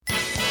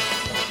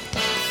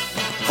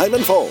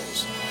Highland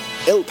Falls,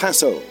 El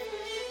Paso,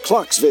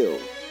 Clarksville,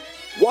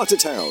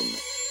 Watertown,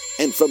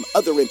 and from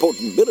other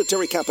important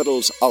military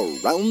capitals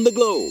around the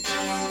globe.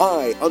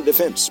 Eye on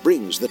Defense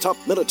brings the top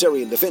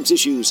military and defense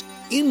issues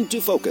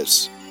into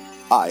focus.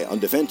 Eye on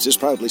Defense is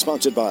proudly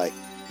sponsored by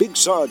Big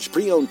Sarge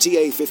Pre-Owned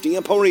TA-50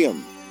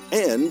 Emporium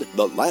and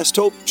The Last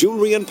Hope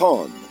Jewelry and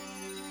Pawn.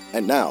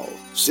 And now,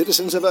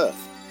 citizens of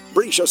Earth,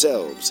 brace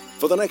yourselves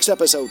for the next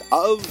episode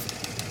of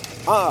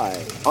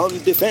Eye on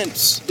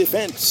Defense,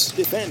 Defense,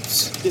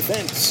 Defense,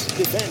 Defense,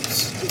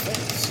 Defense,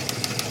 Defense.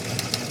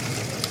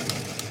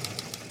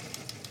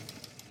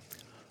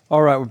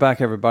 All right, we're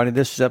back, everybody.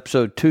 This is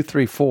episode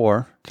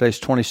 234. Today's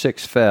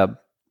 26 Feb.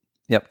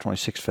 Yep,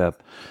 26 Feb.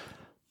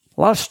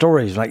 A lot of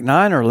stories, like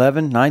 9 or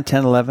 11, 9,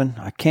 10, 11.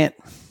 I can't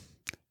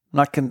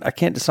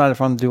decide if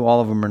I'm going to do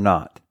all of them or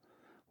not.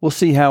 We'll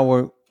see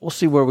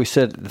where we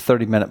sit at the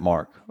 30-minute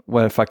mark,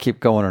 if I keep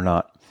going or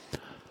not.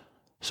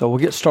 So we'll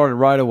get started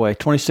right away.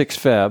 26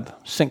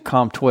 Feb,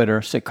 CENTCOM Twitter,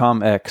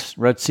 CENTCOM X,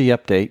 Red Sea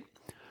update.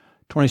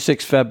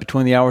 26 Feb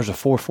between the hours of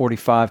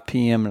 4:45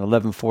 p.m. and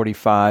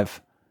 11:45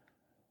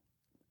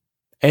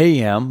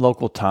 a.m.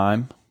 local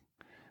time.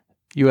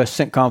 U.S.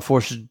 CENTCOM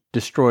forces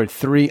destroyed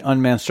 3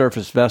 unmanned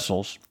surface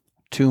vessels,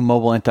 2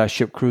 mobile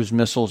anti-ship cruise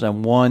missiles,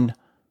 and one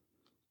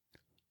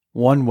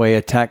one-way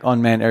attack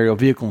unmanned aerial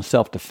vehicle in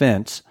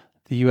self-defense.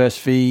 The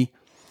USV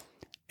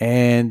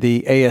and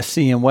the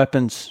ASCM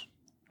weapons.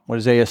 What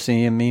does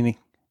ASCM meaning?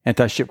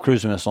 Anti-ship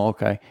cruise missile.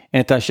 Okay.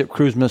 Anti-ship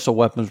cruise missile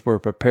weapons were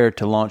prepared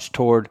to launch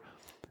toward,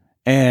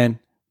 and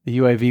the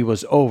UAV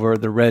was over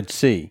the Red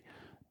Sea.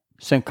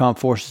 CENTCOM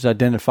forces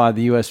identified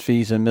the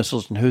USVs and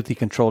missiles in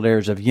Houthi-controlled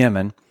areas of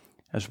Yemen,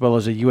 as well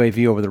as a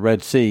UAV over the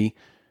Red Sea,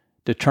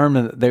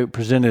 determined that they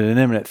presented an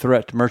imminent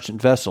threat to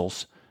merchant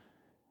vessels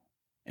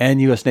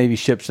and U.S. Navy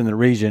ships in the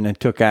region, and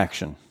took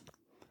action.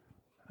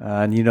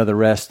 And you know the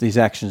rest. These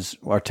actions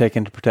are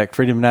taken to protect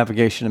freedom of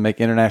navigation and make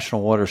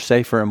international waters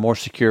safer and more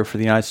secure for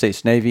the United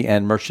States Navy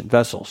and merchant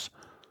vessels.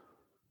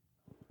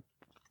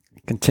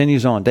 It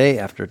continues on day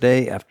after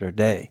day after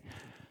day.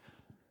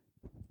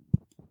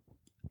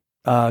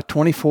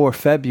 24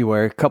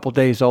 February, a couple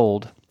days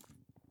old,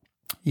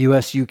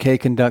 U.S.-UK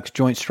conducts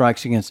joint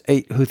strikes against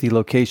 8 Houthi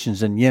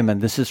locations in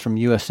Yemen. This is from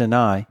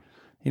USNI.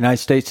 The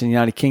United States and the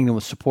United Kingdom,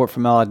 with support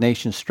from allied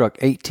nations, struck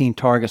 18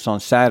 targets on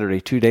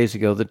Saturday, 2 days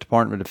ago, the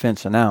Department of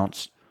Defense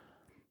announced.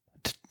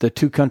 The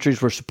 2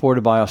 countries were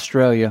supported by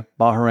Australia,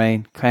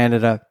 Bahrain,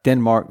 Canada,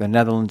 Denmark, the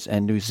Netherlands,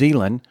 and New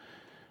Zealand,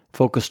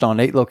 focused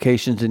on 8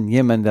 locations in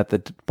Yemen that the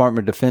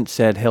Department of Defense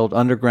said held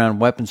underground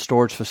weapons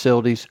storage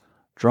facilities,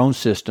 drone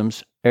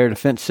systems, air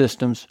defense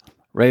systems,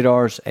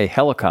 radars, a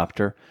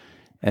helicopter,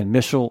 and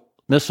missile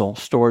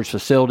storage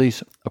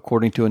facilities,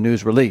 according to a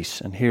news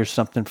release. And here's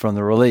something from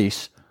the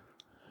release.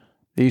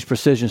 These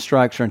precision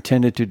strikes are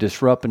intended to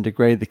disrupt and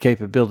degrade the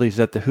capabilities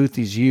that the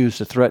Houthis use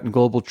to threaten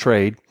global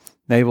trade,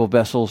 naval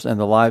vessels, and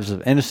the lives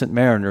of innocent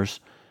mariners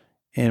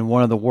in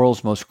one of the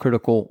world's most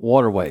critical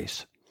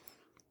waterways.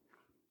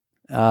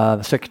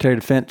 The Secretary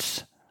of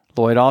Defense,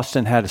 Lloyd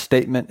Austin, had a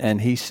statement,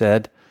 and he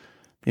said,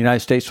 the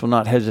United States will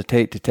not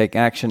hesitate to take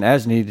action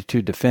as needed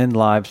to defend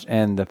lives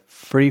and the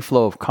free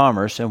flow of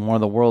commerce in one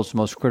of the world's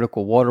most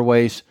critical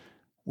waterways.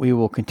 We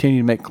will continue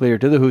to make clear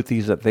to the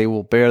Houthis that they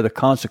will bear the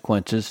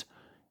consequences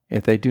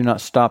if they do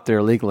not stop their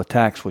illegal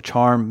attacks, which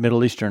harm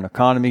Middle Eastern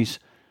economies,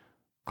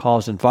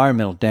 cause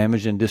environmental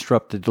damage, and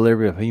disrupt the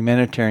delivery of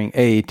humanitarian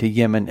aid to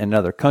Yemen and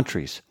other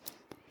countries.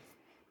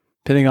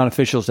 Pentagon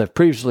officials have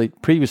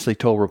previously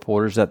told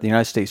reporters that the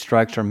United States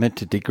strikes are meant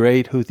to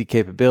degrade Houthi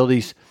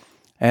capabilities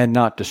and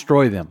not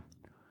destroy them.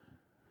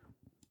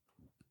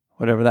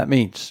 Whatever that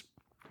means.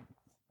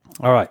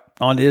 All right,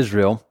 on to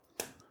Israel.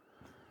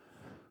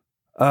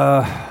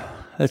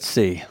 Let's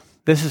see.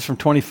 This is from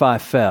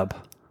 25 Feb.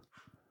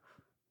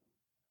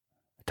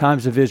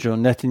 Times of Israel,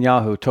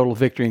 Netanyahu, total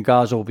victory in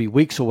Gaza will be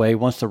weeks away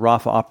once the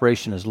Rafah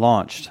operation is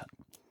launched.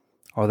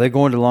 Are they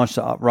going to launch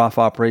the Rafah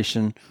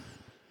operation?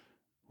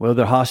 Will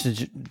their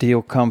hostage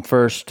deal come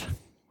first?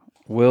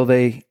 Will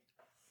they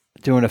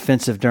do an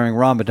offensive during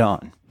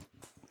Ramadan?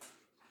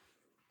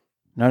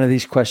 None of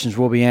these questions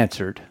will be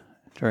answered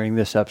during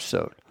this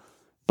episode.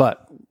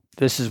 But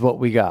this is what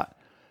we got.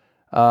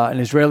 An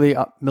Israeli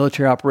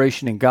military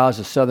operation in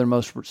Gaza's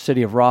southernmost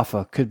city of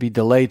Rafah could be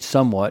delayed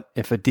somewhat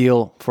if a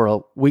deal for a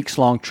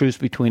weeks-long truce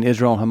between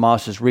Israel and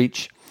Hamas is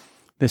reached.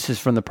 This is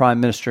from the Prime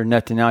Minister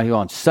Netanyahu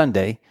on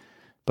Sunday,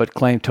 but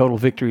claimed total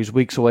victory is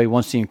weeks away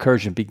once the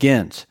incursion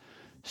begins.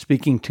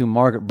 Speaking to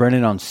Margaret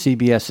Brennan on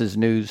CBS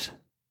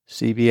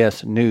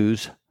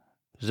News,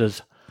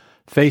 says,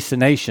 Face the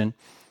Nation,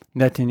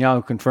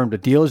 Netanyahu confirmed a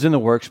deal is in the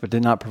works but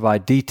did not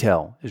provide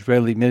detail.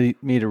 Israeli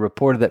media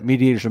reported that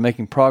mediators are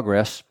making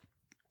progress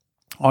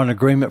on an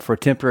agreement for a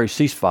temporary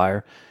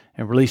ceasefire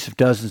and release of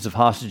dozens of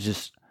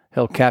hostages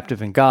held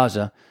captive in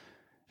Gaza,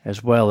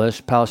 as well as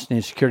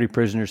Palestinian security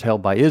prisoners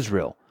held by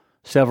Israel.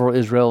 Several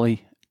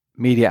Israeli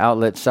media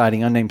outlets,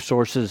 citing unnamed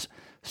sources,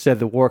 said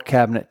the War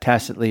Cabinet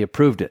tacitly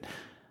approved it.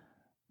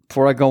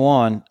 Before I go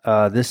on,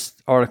 this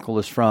article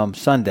is from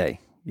Sunday,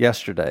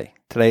 yesterday,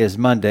 Today is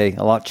Monday.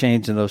 A lot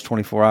changed in those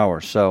 24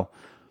 hours. So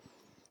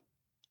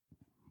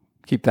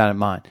keep that in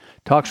mind.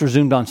 Talks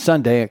resumed on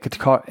Sunday in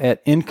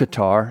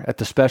Qatar at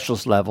the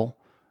specialist level.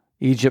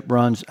 Egypt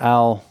runs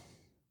Al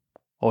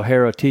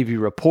O'Hara TV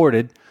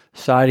reported,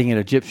 citing an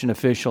Egyptian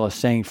official as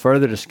saying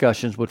further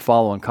discussions would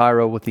follow in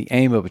Cairo with the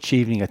aim of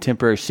achieving a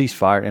temporary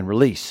ceasefire and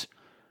release.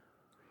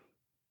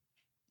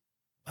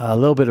 A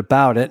little bit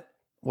about it,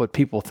 what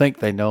people think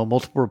they know.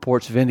 Multiple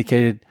reports have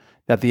indicated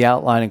that the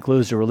outline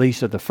includes the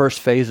release of the first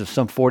phase of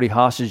some 40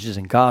 hostages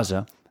in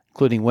Gaza,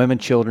 including women,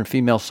 children,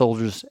 female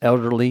soldiers,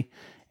 elderly,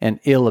 and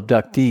ill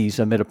abductees,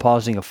 amid a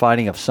pausing of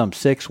fighting of some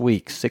 6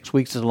 weeks. 6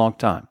 weeks is a long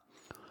time.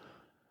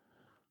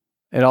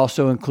 It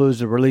also includes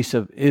the release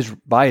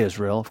by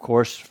Israel, of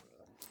course,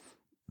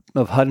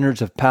 of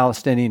hundreds of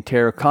Palestinian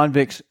terror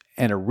convicts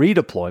and a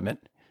redeployment,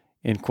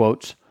 in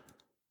quotes,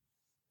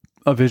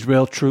 of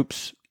Israel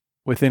troops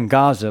within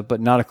Gaza, but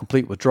not a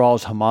complete withdrawal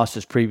as Hamas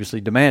has previously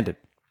demanded.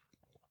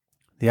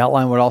 The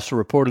outline would also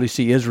reportedly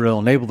see Israel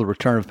enable the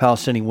return of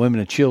Palestinian women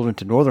and children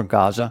to northern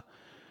Gaza,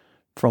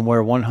 from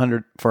where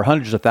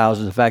hundreds of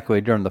thousands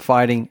evacuated during the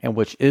fighting, and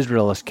which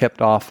Israel has kept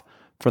off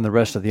from the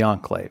rest of the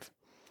enclave.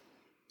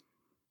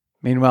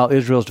 Meanwhile,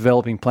 Israel is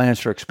developing plans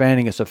for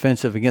expanding its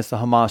offensive against the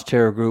Hamas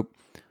terror group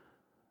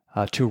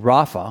to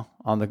Rafah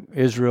on the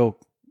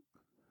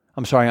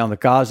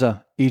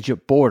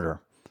Gaza-Egypt border.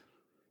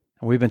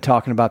 And we've been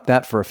talking about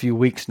that for a few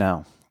weeks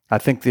now. I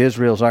think the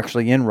Israel's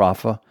actually in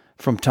Rafah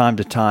from time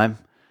to time.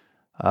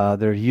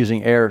 They're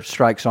using air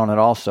strikes on it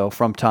also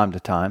from time to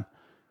time.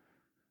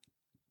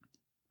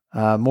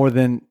 More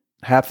than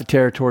half the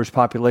territory's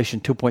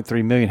population,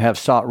 2.3 million, have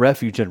sought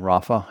refuge in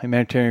Rafah.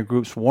 Humanitarian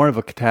groups warn of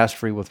a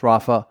catastrophe with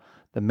Rafah,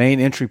 the main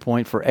entry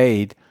point for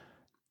aid,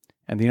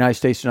 and the United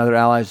States and other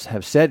allies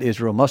have said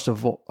Israel must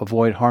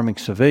avoid harming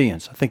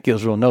civilians. I think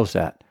Israel knows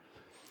that.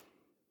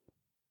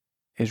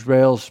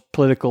 Israel's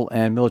political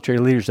and military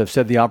leaders have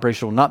said the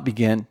operation will not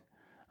begin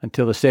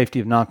until the safety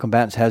of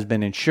non-combatants has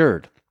been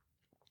ensured.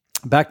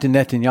 Back to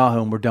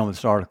Netanyahu, and we're done with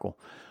this article.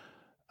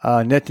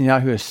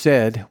 Netanyahu has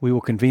said, we will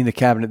convene the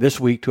cabinet this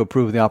week to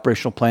approve the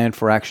operational plan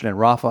for action in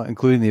Rafah,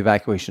 including the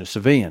evacuation of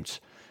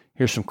civilians.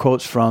 Here's some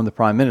quotes from the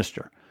Prime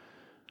Minister.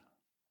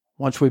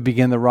 Once we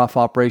begin the Rafah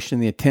operation,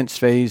 the intense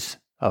phase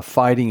of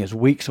fighting is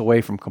weeks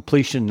away from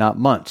completion, not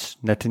months,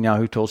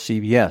 Netanyahu told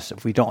CBS.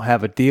 If we don't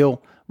have a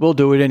deal, we'll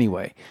do it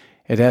anyway.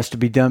 It has to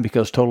be done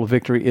because total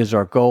victory is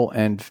our goal,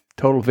 and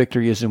total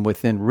victory isn't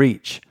within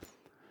reach.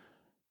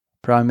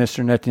 Prime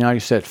Minister Netanyahu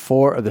said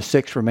 4 of the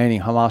 6 remaining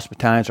Hamas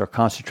battalions are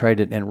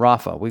concentrated in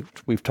Rafah.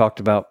 We've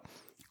talked about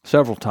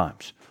several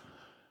times.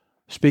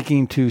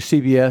 Speaking to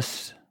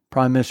CBS,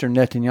 Prime Minister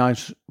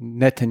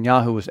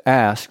Netanyahu was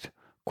asked,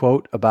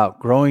 quote, about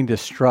growing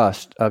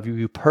distrust of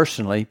you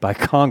personally by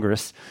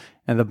Congress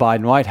and the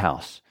Biden White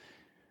House.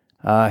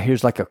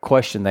 Here's like a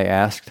question they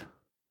asked.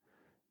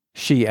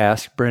 She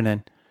asked,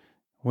 Brennan,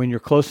 when your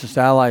closest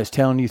ally is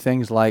telling you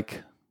things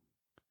like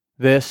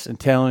this and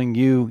telling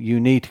you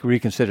need to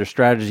reconsider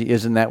strategy,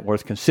 isn't that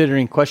worth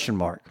considering? ?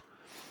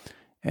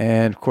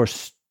 And of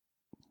course,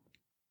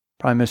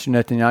 Prime Minister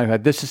Netanyahu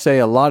had this to say: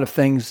 a lot of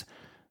things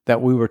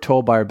that we were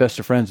told by our best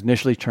of friends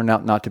initially turned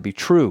out not to be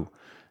true.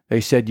 They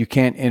said you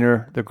can't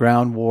enter the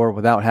ground war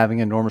without having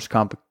enormous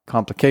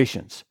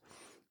complications.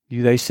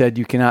 They said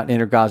you cannot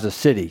enter Gaza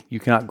City.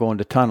 You cannot go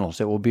into tunnels.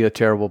 It will be a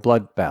terrible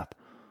bloodbath.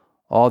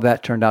 All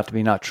that turned out to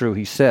be not true,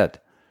 he said.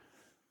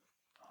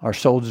 Our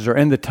soldiers are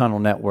in the tunnel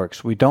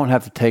networks. We don't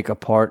have to take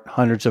apart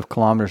hundreds of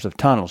kilometers of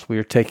tunnels. We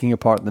are taking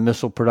apart the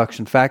missile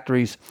production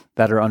factories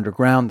that are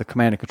underground, the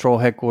command and control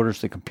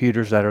headquarters, the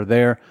computers that are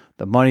there,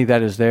 the money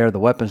that is there, the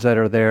weapons that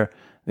are there,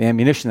 the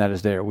ammunition that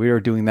is there. We are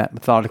doing that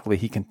methodically,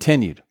 he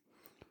continued.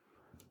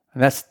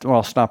 And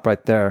I'll stop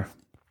right there.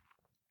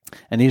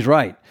 And he's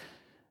right.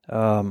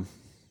 There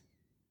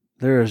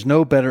is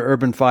no better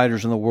urban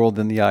fighters in the world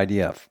than the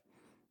IDF.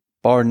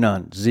 Bar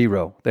none.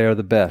 Zero. They are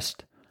the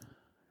best.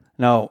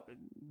 Now,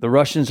 the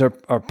Russians are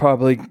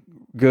probably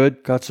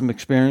good, got some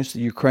experience. The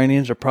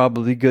Ukrainians are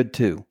probably good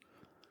too.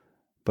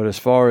 But as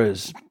far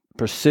as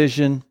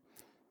precision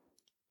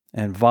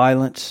and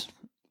violence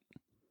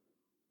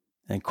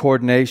and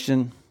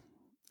coordination,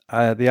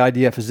 the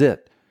IDF is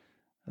it.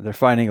 They're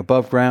fighting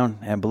above ground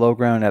and below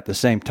ground at the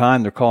same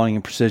time. They're calling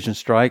in precision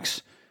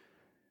strikes.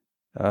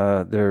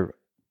 They're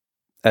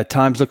at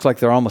times looks like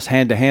they're almost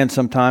hand to hand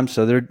sometimes.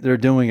 So they're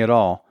doing it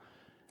all,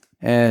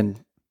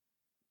 and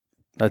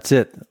that's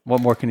it.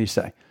 What more can you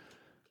say?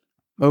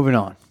 Moving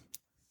on.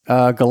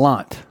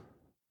 Gallant.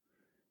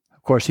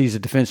 Of course, he's a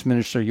defense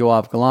minister,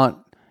 Yoav Gallant.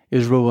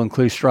 Israel will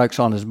include strikes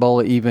on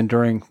Hezbollah even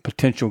during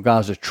potential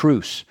Gaza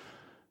truce.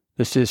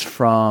 This is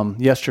from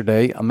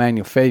yesterday.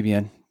 Emmanuel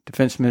Fabian.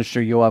 Defense Minister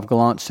Yoav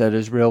Gallant said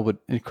Israel would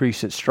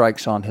increase its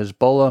strikes on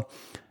Hezbollah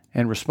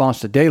in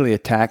response to daily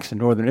attacks in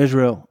northern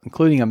Israel,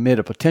 including amid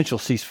a potential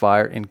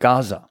ceasefire in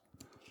Gaza.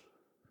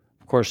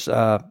 Of course,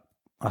 I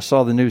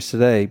saw the news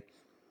today.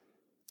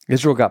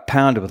 Israel got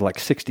pounded with like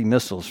 60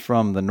 missiles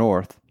from the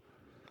north.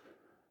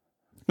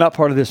 Not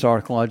part of this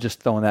article. I'm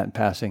just throwing that in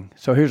passing.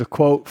 So here's a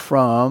quote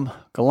from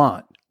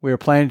Gallant. We are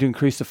planning to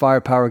increase the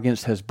firepower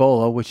against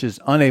Hezbollah, which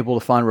is unable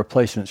to find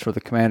replacements for the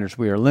commanders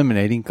we are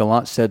eliminating,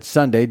 Gallant said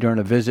Sunday during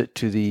a visit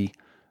to the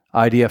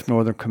IDF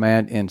Northern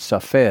Command in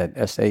Safed,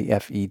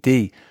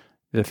 S-A-F-E-D.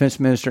 The defense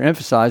minister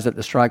emphasized that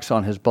the strikes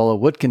on Hezbollah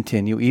would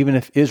continue even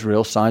if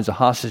Israel signs a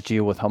hostage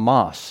deal with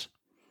Hamas.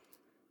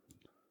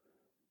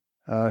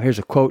 Here's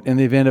a quote. In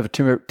the event of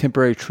a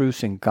temporary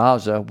truce in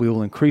Gaza, we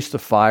will increase the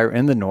fire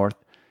in the north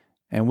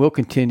and will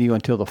continue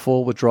until the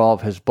full withdrawal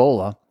of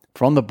Hezbollah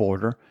from the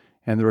border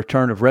and the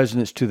return of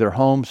residents to their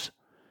homes,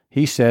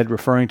 he said,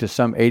 referring to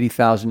some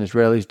 80,000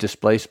 Israelis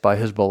displaced by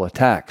Hezbollah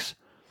attacks.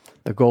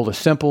 The goal is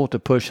simple, to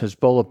push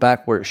Hezbollah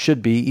back where it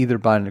should be, either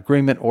by an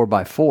agreement or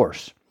by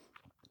force.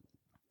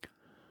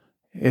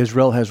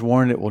 Israel has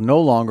warned it will no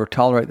longer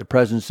tolerate the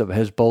presence of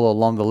Hezbollah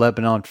along the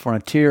Lebanon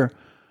frontier,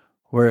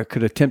 where it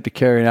could attempt to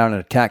carry out an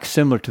attack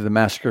similar to the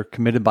massacre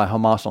committed by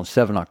Hamas on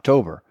 7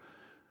 October.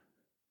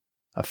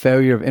 A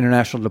failure of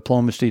international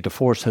diplomacy to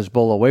force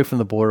Hezbollah away from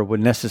the border would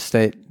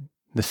necessitate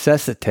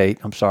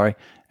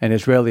an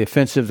Israeli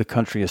offensive, the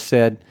country has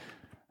said.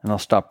 And I'll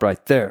stop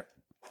right there.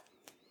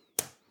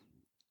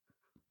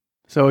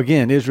 So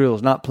again, Israel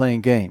is not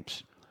playing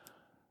games.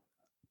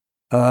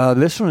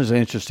 This one is an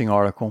interesting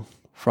article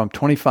from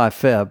 25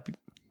 Feb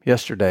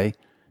yesterday.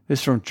 This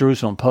is from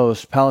Jerusalem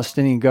Post.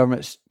 Palestinian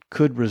government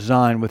could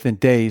resign within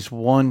days,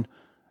 one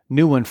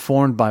new one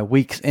formed by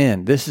week's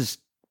end.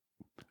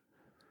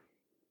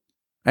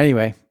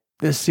 Anyway,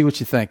 let's see what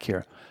you think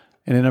here.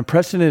 In an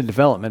unprecedented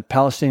development,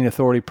 Palestinian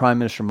Authority Prime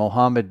Minister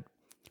Mohammed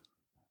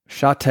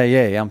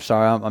Shtayyeh,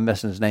 I'm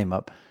messing his name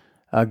up,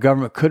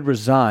 government could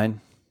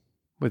resign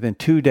within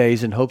 2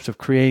 days in hopes of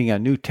creating a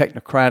new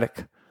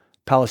technocratic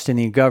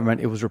Palestinian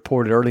government. It was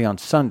reported early on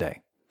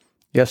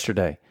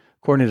yesterday.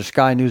 According to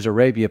Sky News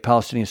Arabia,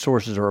 Palestinian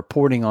sources are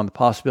reporting on the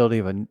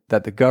possibility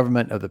that the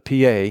government of the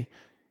PA,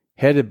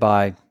 headed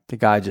by the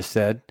guy I just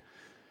said,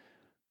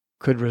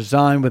 could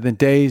resign within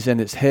days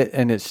and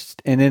in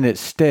its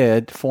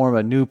stead form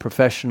a new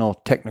professional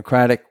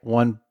technocratic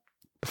one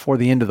before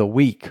the end of the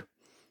week.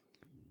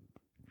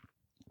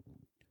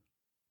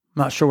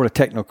 I'm not sure what a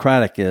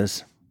technocratic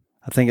is.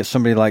 I think it's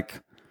somebody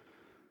like,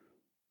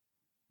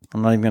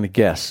 I'm not even going to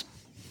guess.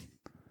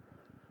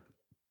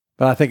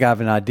 But I think I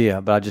have an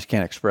idea, but I just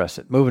can't express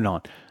it. Moving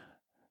on.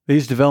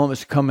 These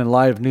developments come in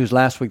light of news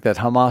last week that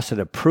Hamas had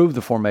approved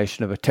the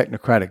formation of a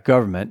technocratic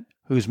government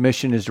whose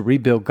mission is to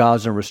rebuild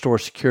Gaza and restore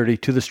security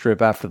to the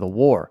Strip after the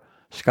war.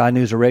 Sky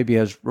News Arabia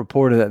has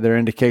reported that there are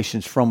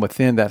indications from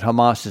within that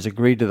Hamas has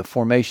agreed to the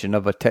formation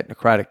of a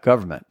technocratic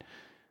government.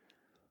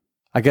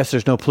 I guess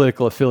there's no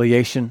political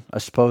affiliation, I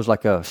suppose,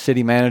 like a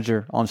city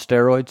manager on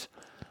steroids.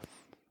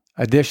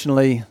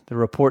 Additionally, the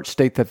reports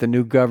state that the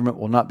new government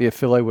will not be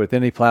affiliated with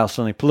any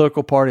Palestinian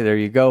political party. There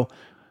you go.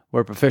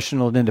 Where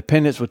professional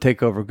independents would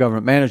take over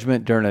government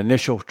management during an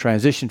initial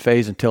transition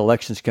phase until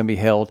elections can be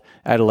held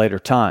at a later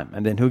time.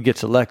 And then who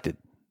gets elected?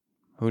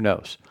 Who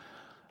knows?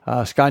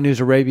 Sky News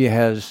Arabia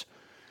has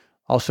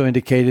also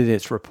indicated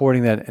it's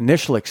reporting that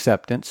initial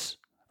acceptance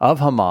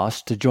of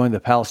Hamas to join the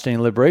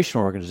Palestinian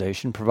Liberation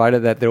Organization, provided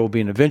that there will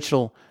be an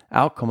eventual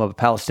outcome of a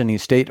Palestinian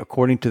state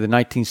according to the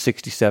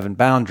 1967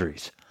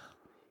 boundaries.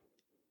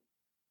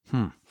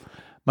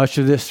 Much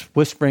of this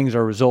whisperings are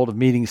a result of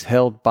meetings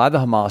held by the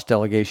Hamas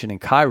delegation in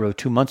Cairo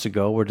 2 months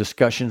ago, where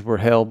discussions were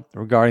held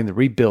regarding the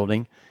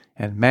rebuilding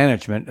and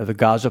management of the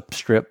Gaza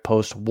Strip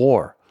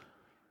post-war.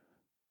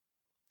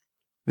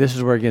 This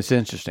is where it gets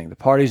interesting. The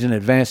parties in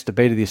advance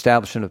debated the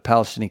establishment of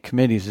Palestinian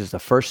committees as the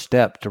first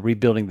step to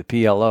rebuilding the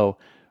PLO,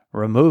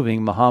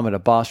 removing Mahmoud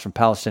Abbas from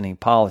Palestinian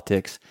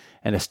politics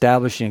and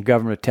establishing a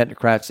government of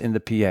technocrats in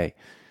the PA.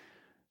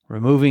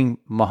 Removing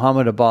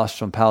Mahmoud Abbas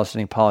from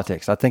Palestinian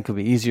politics. I think it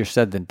would be easier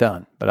said than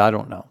done, but I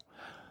don't know.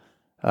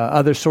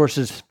 Other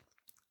sources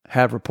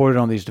have reported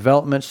on these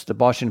developments. The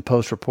Washington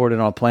Post reported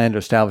on a plan to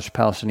establish a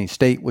Palestinian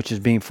state, which is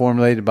being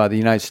formulated by the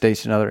United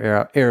States and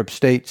other Arab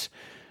states.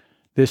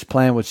 This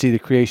plan would see the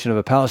creation of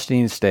a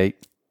Palestinian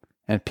state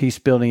and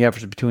peace-building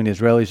efforts between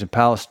Israelis and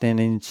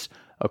Palestinians.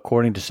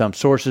 According to some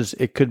sources,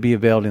 it could be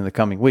unveiled in the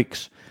coming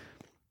weeks.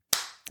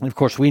 And of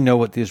course, we know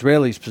what the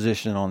Israelis'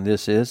 position on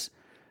this is.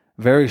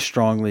 Very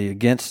strongly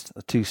against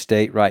a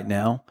two-state right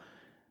now,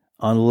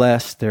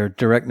 unless there are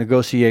direct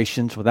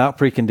negotiations without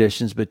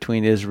preconditions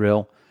between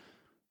Israel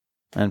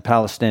and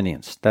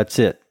Palestinians. That's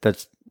it.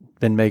 That's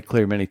been made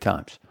clear many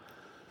times.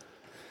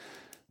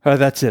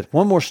 That's it.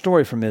 One more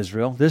story from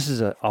Israel. This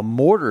is a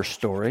Mortar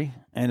story,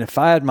 and if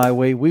I had my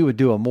way, we would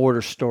do a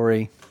Mortar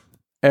story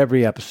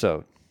every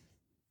episode.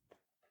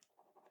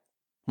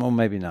 Well,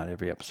 maybe not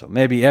every episode.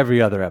 Maybe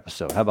every other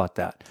episode. How about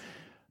that?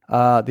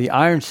 The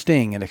Iron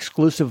Sting, an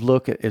exclusive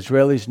look at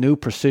Israeli's new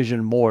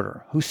precision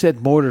mortar. Who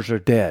said mortars are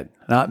dead?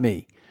 Not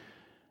me.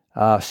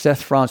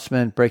 Seth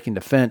Frantzman breaking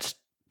the fence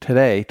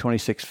today,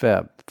 26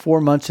 Feb.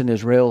 4 months in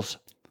Israel's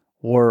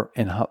war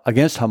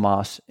against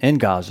Hamas in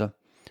Gaza,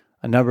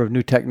 a number of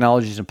new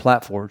technologies and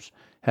platforms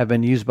have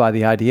been used by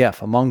the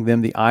IDF, among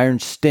them the Iron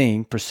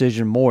Sting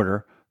precision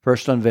mortar,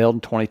 first unveiled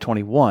in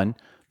 2021,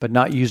 but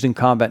not used in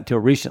combat until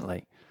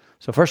recently.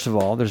 So first of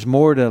all, there's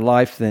more to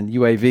life than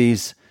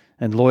UAVs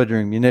and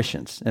loitering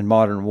munitions in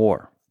modern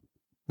war.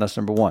 That's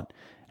number one.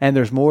 And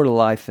there's more to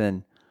life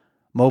than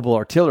mobile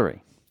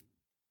artillery.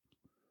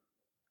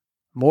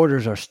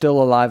 Mortars are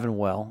still alive and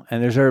well.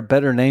 And is there a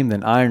better name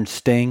than Iron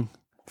Sting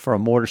for a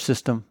mortar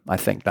system? I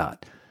think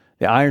not.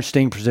 The Iron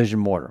Sting precision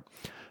mortar.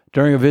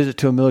 During a visit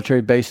to a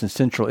military base in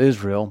central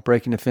Israel,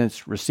 Breaking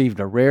Defense received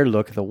a rare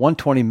look at the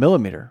 120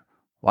 millimeter,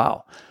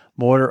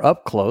 mortar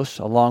up close,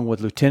 along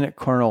with Lieutenant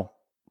Colonel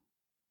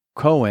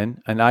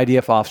Cohen, an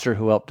IDF officer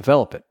who helped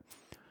develop it.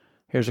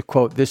 Here's a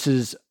quote. "This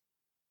is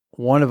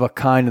one of a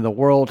kind in the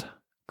world,"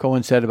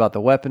 Cohen said about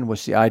the weapon,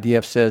 which the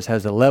IDF says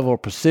has a level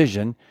of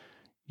precision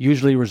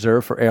usually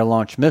reserved for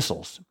air-launched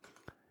missiles,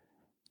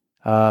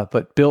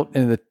 but built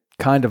in the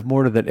kind of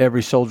mortar that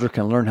every soldier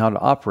can learn how to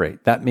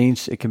operate. That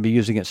means it can be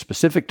used against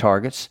specific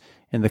targets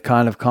in the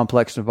kind of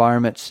complex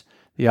environments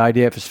the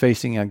IDF is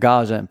facing in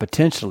Gaza, and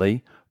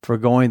potentially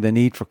foregoing the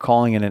need for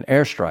calling in an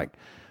airstrike.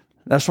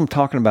 That's what I'm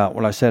talking about,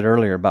 what I said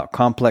earlier about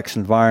complex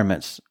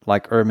environments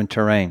like urban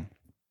terrain,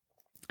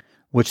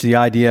 which the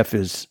IDF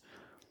is,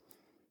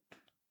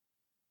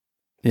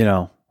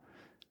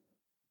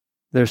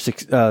 they're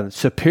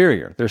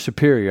superior. They're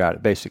superior at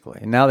it, basically.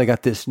 And now they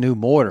got this new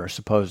mortar,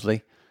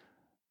 supposedly,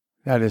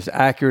 that is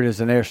accurate as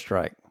an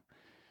airstrike.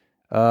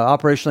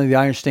 Operationally, the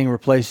Iron Sting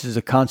replaces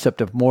the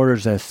concept of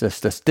mortars as a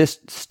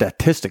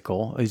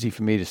statistical, easy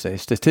for me to say,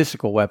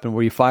 statistical weapon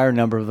where you fire a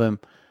number of them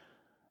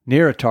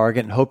near a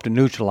target and hope to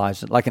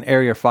neutralize it, like an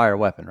area fire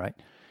weapon, right?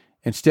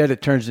 Instead,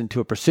 it turns into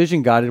a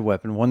precision-guided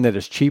weapon, one that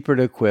is cheaper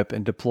to equip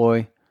and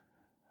deploy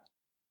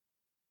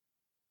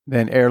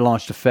than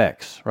air-launched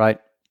effects, right?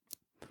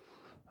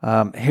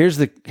 Here's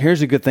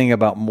a good thing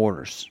about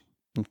mortars,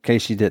 in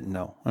case you didn't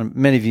know. And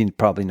many of you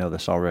probably know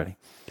this already.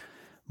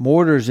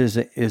 Mortars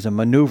is a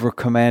maneuver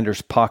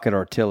commander's pocket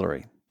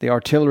artillery. The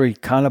artillery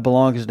kind of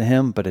belongs to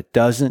him, but it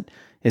doesn't.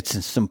 It's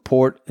in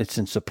support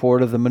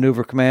of the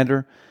maneuver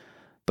commander,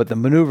 but the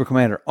maneuver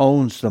commander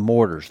owns the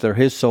mortars. They're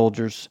his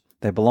soldiers.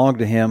 They belong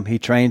to him. He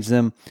trains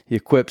them. He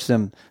equips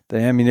them. The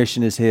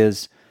ammunition is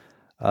his.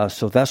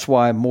 So that's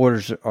why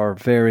mortars are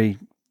very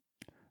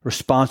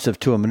responsive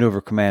to a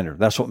maneuver commander.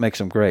 That's what makes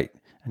them great.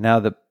 And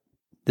now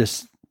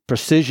this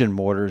precision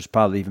mortar is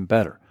probably even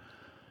better.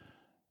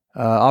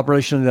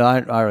 Operationally,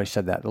 I already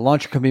said that. The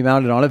launcher can be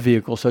mounted on a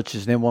vehicle such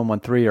as an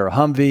M113 or a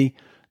Humvee.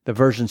 The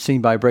version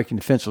seen by Breaking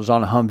Defense was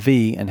on a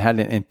Humvee and had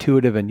an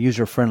intuitive and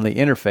user-friendly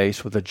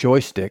interface with a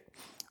joystick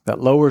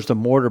that lowers the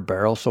mortar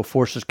barrel so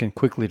forces can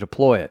quickly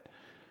deploy it.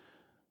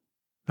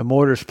 The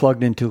mortar is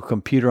plugged into a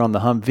computer on the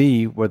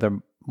Humvee where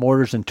the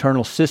mortar's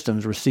internal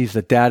systems receives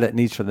the data it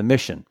needs for the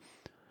mission.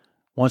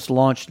 Once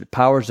launched, it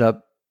powers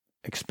up,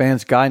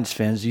 expands guidance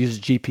fins, uses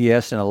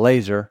GPS and a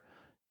laser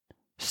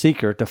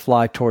seeker to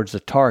fly towards the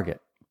target.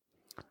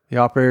 The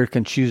operator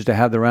can choose to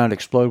have the round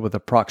explode with a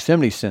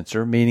proximity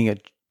sensor, meaning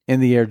it in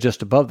the air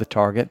just above the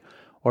target,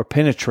 or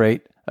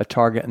penetrate a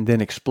target and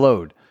then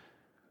explode.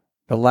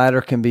 The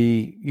latter can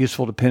be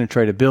useful to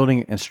penetrate a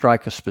building and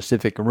strike a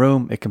specific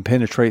room. It can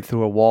penetrate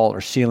through a wall or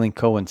ceiling,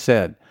 Cohen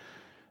said.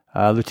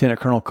 Lieutenant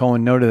Colonel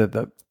Cohen noted that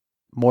the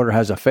mortar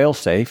has a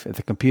fail-safe. If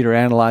the computer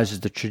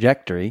analyzes the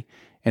trajectory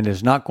and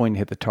is not going to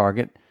hit the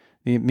target,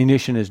 the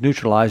munition is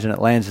neutralized and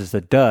it lands as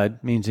a dud,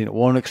 means it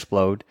won't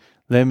explode,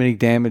 limiting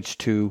damage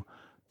to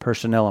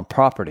personnel and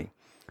property.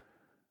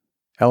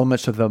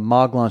 Elements of the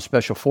Maglan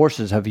Special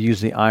Forces have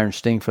used the Iron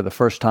Sting for the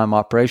first time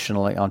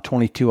operationally on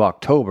 22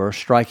 October,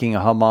 striking a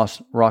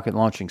Hamas rocket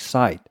launching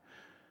site.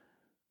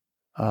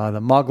 The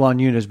Maglan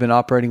unit has been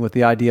operating with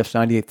the IDF's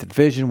 98th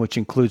Division, which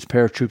includes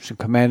paratroops and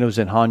commandos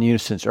in Han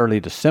Yunis since early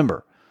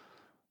December.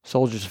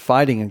 Soldiers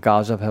fighting in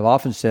Gaza have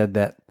often said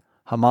that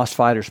Hamas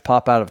fighters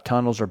pop out of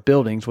tunnels or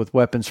buildings with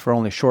weapons for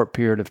only a short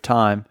period of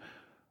time,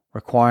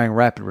 requiring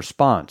rapid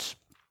response.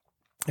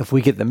 If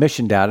we get the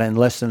mission data in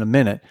less than a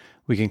minute,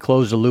 we can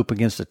close the loop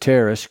against the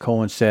terrorists,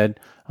 Cohen said,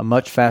 a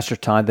much faster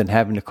time than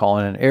having to call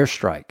in an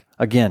airstrike.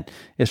 Again,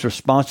 it's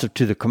responsive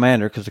to the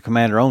commander because the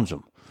commander owns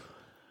them.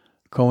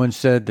 Cohen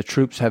said the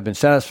troops have been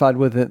satisfied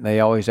with it and they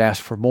always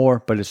ask for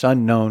more, but it's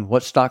unknown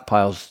what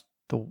stockpiles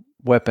the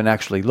weapon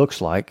actually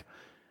looks like.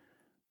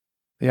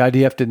 The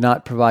IDF did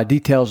not provide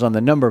details on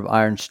the number of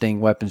Iron Sting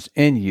weapons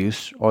in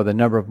use or the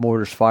number of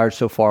mortars fired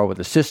so far with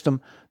the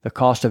system. The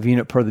cost of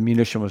unit per the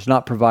munition was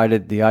not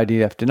provided. The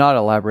IDF did not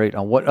elaborate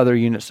on what other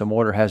units the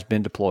mortar has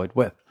been deployed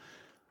with.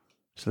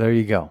 So there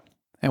you go.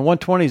 And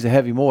 120 is a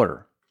heavy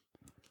mortar.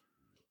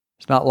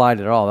 It's not light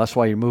at all. That's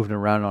why you're moving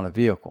around on a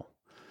vehicle.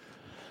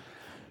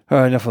 All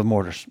right, enough of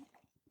mortars.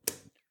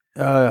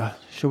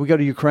 Should we go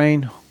to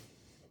Ukraine?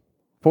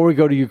 Before we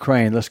go to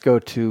Ukraine, let's go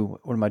to,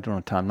 what am I doing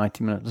on time?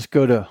 19 minutes. Let's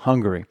go to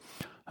Hungary.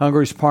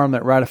 Hungary's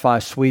parliament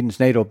ratifies Sweden's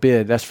NATO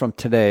bid. That's from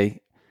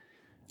today.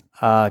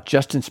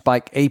 Justin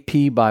Spike,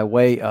 AP, by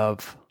way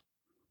of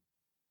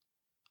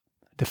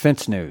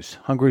Defense News.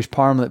 Hungary's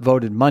parliament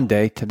voted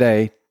Monday,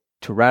 today,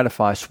 to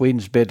ratify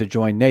Sweden's bid to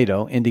join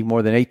NATO, ending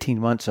more than 18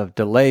 months of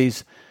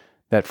delays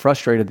that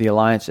frustrated the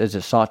alliance as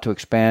it sought to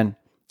expand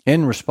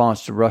in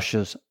response to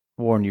Russia's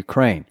war in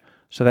Ukraine.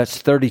 So that's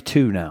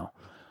 32 now.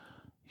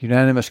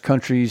 Unanimous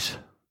countries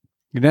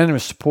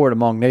Unanimous support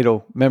among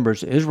NATO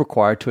members is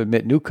required to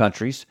admit new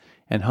countries,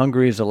 and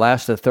Hungary is the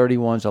last of the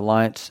 31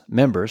 alliance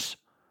members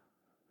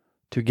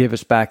to give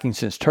its backing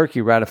since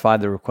Turkey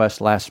ratified the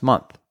request last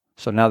month.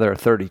 So now there are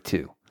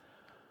 32.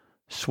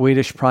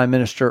 Swedish Prime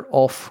Minister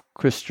Ulf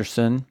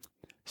Kristersson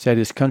said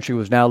his country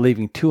was now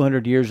leaving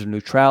 200 years of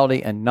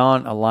neutrality and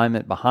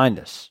non-alignment behind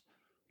us.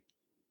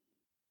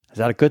 Is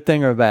that a good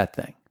thing or a bad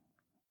thing?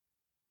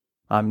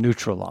 I'm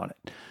neutral on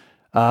it.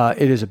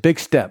 It is a big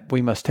step.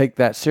 We must take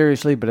that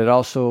seriously, but it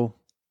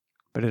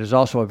is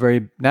also a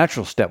very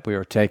natural step we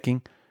are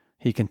taking.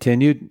 He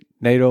continued,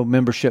 NATO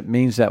membership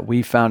means that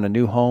we found a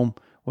new home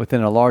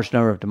within a large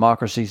number of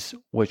democracies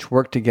which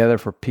work together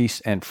for peace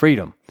and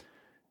freedom.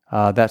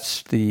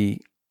 That's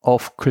the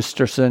Ulf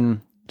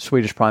Kristersson,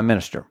 Swedish Prime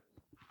Minister.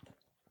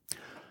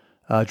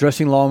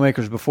 Addressing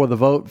lawmakers before the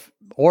vote,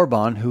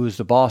 Orban, who is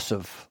the boss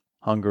of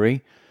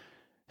Hungary,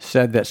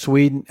 said that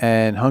Sweden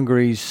and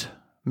Hungary's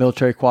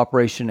military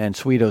cooperation and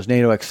Sweden's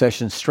NATO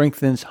accession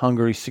strengthens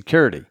Hungary's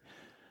security.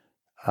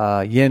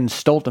 Jens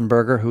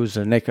Stoltenberg, who's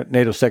the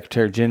NATO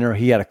Secretary General,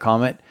 he had a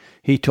comment.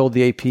 He told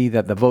the AP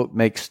that the vote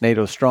makes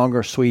NATO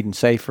stronger, Sweden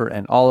safer,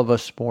 and all of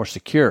us more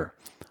secure.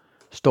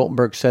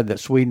 Stoltenberg said that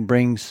Sweden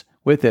brings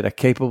with it a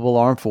capable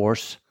armed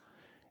force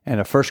and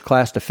a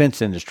first-class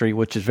defense industry,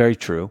 which is very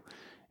true,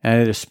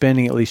 and it is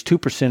spending at least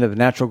 2% of the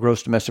natural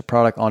gross domestic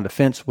product on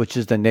defense, which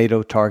is the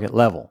NATO target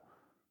level.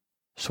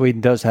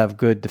 Sweden does have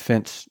good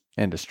defense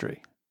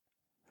industry.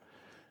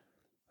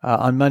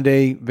 On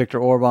Monday, Viktor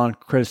Orban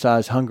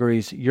criticized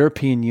Hungary's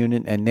European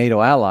Union and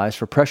NATO allies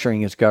for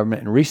pressuring his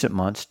government in recent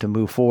months to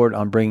move forward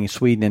on bringing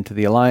Sweden into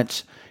the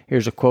alliance.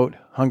 Here's a quote,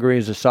 "Hungary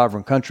is a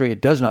sovereign country.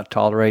 It does not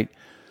tolerate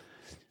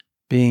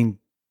being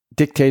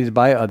dictated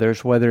by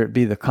others, whether it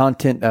be the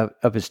content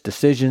of its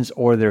decisions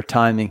or their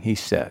timing," he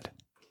said.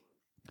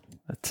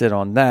 That's it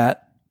on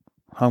that.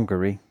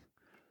 Hungary.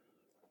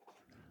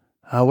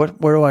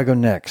 Where do I go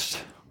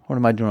next? What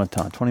am I doing on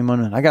time? 20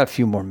 minutes? I got a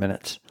few more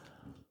minutes.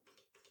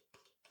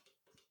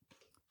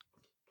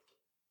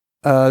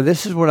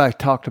 This is what I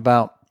talked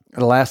about in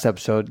the last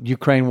episode.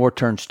 Ukraine War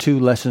Turns 2,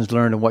 Lessons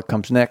Learned and What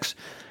Comes Next.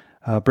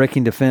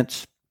 Breaking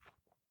Defense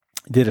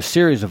did a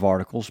series of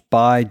articles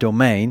by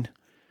domain.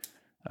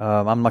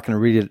 I'm not going to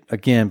read it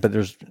again, but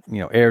there's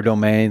air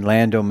domain,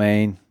 land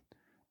domain,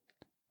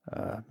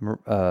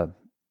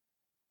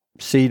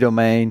 sea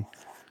domain,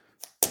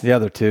 the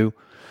other two.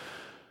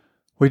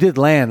 We did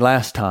land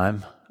last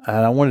time, and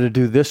I wanted to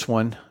do this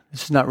one.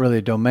 This is not really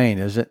a domain,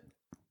 is it?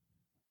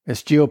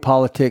 It's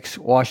Geopolitics,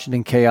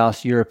 Washington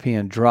Chaos,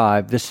 European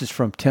Drive. This is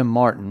from Tim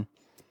Martin.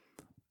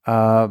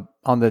 So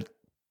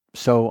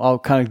I'll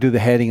kind of do the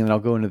heading and then I'll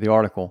go into the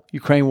article.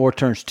 Ukraine War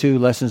Turns 2,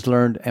 Lessons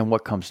Learned and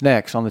What Comes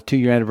Next. On the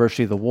 2-year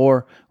anniversary of the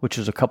war, which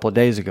was a couple of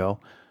days ago,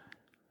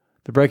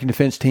 the Breaking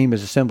Defense team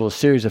has assembled a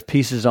series of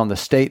pieces on the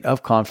state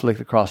of conflict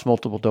across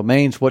multiple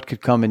domains, what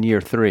could come in year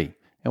 3,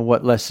 and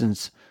what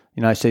lessons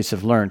the United States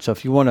have learned. So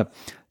if you want to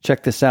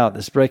check this out,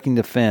 this Breaking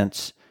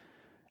Defense,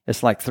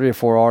 it's like 3 or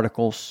 4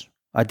 articles.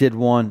 I did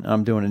one, and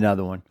I'm doing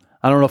another one.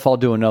 I don't know if I'll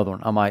do another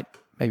one. I might,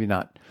 maybe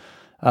not.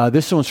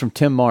 This one's from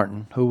Tim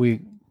Martin, who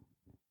we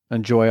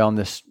enjoy on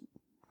this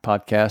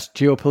podcast.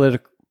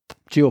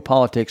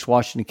 Geopolitics,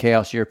 Washington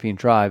Chaos, European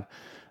Drive.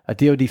 A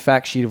DoD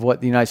fact sheet of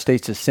what the United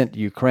States has sent to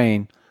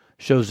Ukraine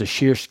shows the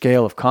sheer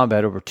scale of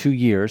combat over 2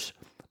 years.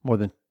 More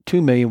than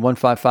 2 million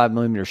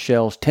 155mm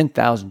shells,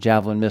 10,000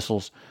 Javelin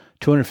missiles,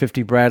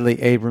 250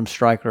 Bradley, Abrams,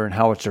 Stryker, and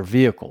howitzer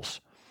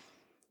vehicles.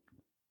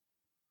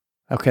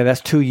 Okay,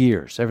 that's 2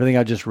 years, everything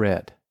I just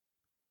read.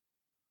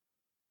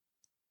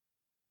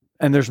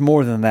 And there's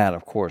more than that,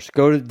 of course.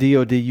 Go to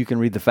DoD, you can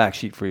read the fact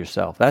sheet for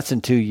yourself. That's in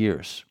 2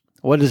 years.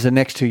 What does the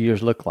next 2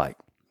 years look like?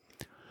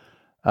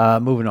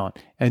 Moving on.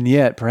 And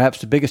yet, perhaps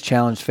the biggest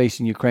challenge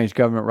facing Ukraine's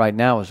government right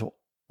now is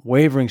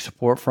wavering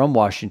support from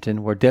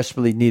Washington, where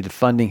desperately needed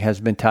funding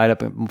has been tied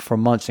up for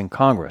months in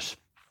Congress.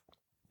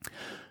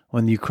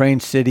 When the Ukraine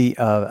city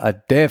of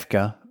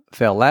Avdiivka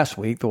fell last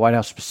week, the White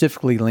House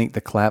specifically linked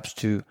the collapse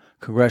to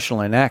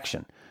congressional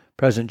inaction.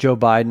 President Joe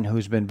Biden,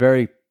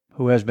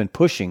 who has been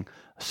pushing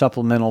a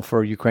supplemental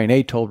for Ukraine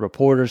aid, told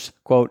reporters,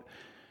 quote,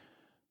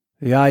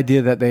 "The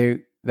idea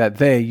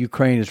that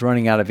Ukraine is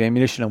running out of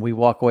ammunition and we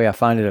walk away, I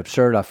find it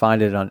absurd. I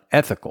find it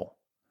unethical."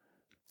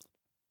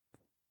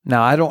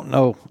 Now, I don't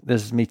know,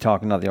 this is me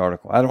talking, not the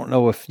article. I don't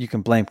know if you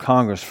can blame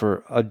Congress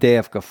for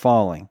Avdiivka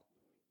falling.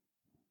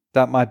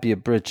 That might be a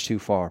bridge too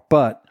far.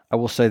 But I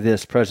will say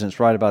this, the president's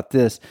right about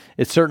this.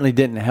 It certainly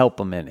didn't help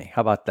him any.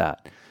 How about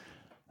that?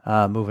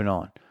 Moving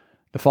on.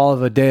 The fall of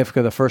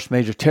Avdiivka, the first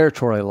major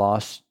territorial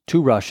loss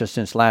to Russia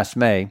since last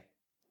May,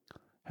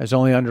 has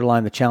only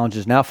underlined the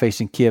challenges now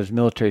facing Kiev's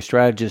military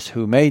strategists,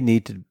 who may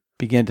need to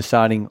begin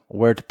deciding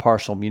where to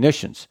parcel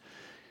munitions.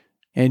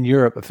 In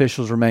Europe,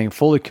 officials remain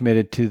fully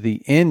committed to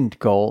the end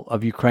goal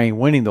of Ukraine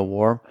winning the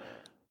war,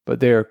 but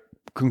they are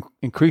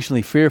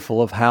increasingly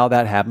fearful of how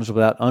that happens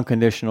without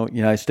unconditional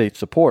United States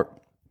support.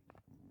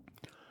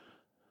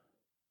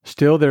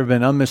 Still, there have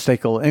been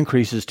unmistakable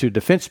increases to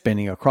defense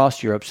spending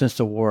across Europe since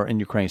the war in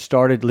Ukraine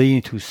started,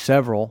 leading to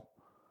several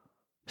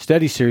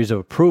steady series of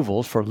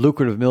approvals for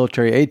lucrative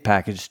military aid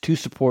packages to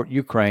support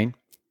Ukraine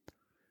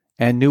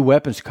and new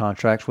weapons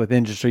contracts with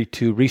industry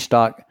to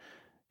restock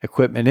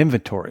equipment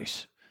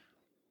inventories.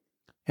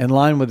 In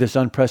line with this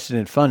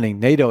unprecedented funding,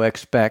 NATO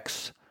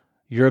expects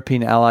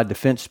European allied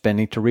defense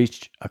spending to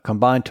reach a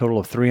combined total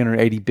of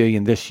 $380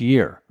 billion this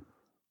year.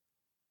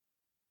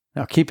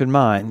 Now, keep in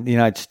mind, the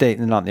United States,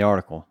 not in the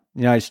article,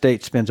 the United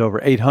States spends over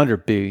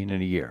 $800 billion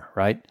in a year,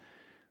 right?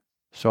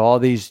 So all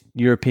these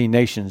European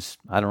nations,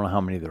 I don't know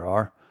how many there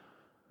are.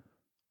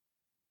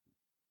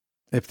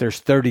 If there's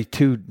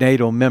 32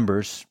 NATO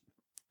members,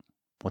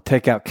 we'll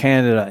take out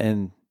Canada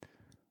and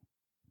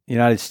the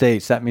United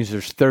States. That means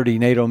there's 30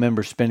 NATO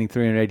members spending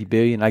 $380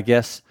 billion, I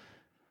guess.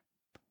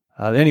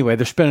 Anyway,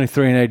 they're spending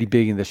 $380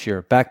 billion this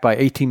year, backed by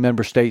 18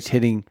 member states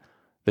hitting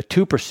the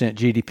 2%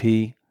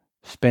 GDP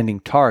spending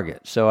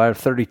target. So out of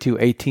 32,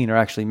 18 are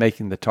actually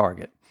making the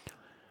target.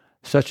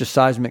 Such a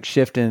seismic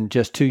shift in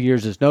just 2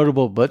 years is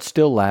notable, but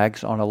still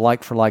lags on a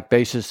like-for-like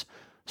basis,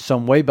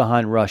 some way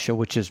behind Russia,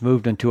 which has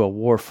moved into a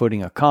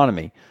war-footing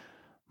economy.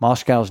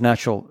 Moscow's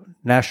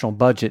national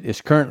budget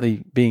is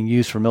currently being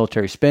used for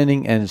military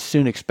spending and is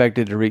soon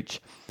expected to reach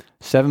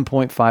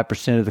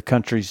 7.5% of the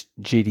country's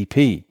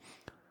GDP.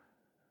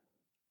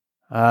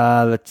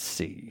 Let's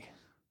see.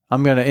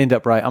 I'm going to end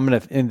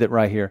it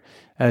right here.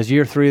 As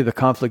year 3 of the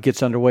conflict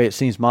gets underway, it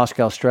seems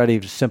Moscow's strategy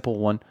is a simple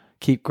one.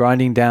 Keep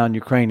grinding down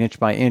Ukraine inch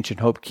by inch and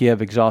hope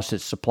Kiev exhausts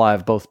its supply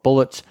of both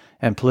bullets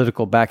and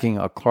political backing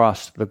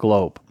across the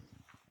globe.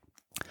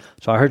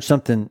 So I heard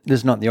something,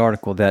 this is not the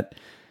article, that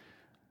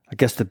I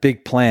guess the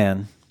big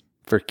plan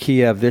for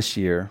Kiev this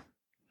year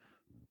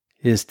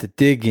is to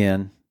dig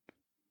in,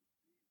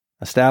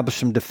 establish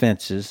some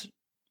defenses,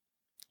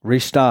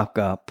 restock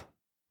up,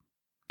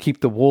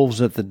 keep the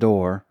wolves at the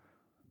door.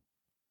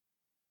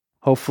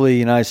 Hopefully the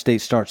United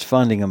States starts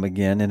funding them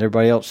again, and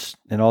everybody else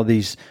in all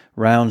these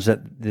rounds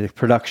that the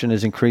production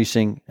is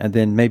increasing, and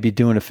then maybe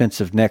do an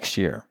offensive next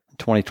year,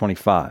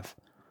 2025.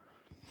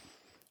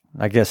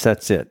 I guess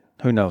that's it.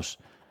 Who knows?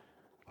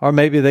 Or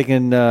maybe they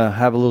can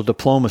have a little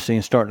diplomacy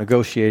and start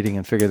negotiating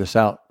and figure this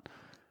out.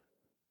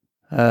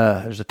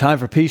 There's a time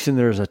for peace and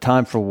there's a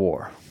time for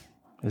war.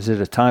 Is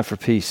it a time for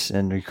peace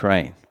in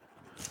Ukraine?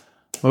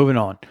 Moving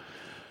on.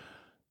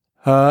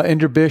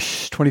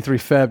 Inderbish, 23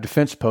 Feb,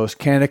 Defense Post.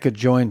 Canada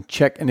joined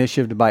Czech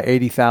initiative to buy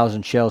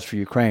 80,000 shells for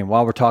Ukraine.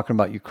 While we're talking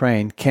about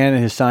Ukraine,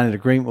 Canada has signed an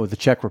agreement with the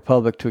Czech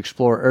Republic to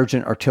explore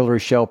urgent artillery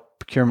shell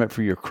procurement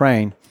for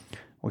Ukraine.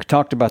 We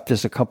talked about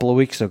this a couple of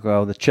weeks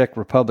ago. The Czech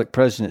Republic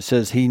president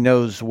says he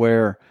knows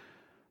where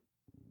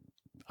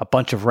a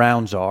bunch of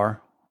rounds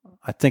are.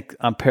 I think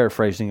I'm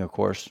paraphrasing, of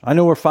course. I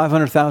know where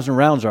 500,000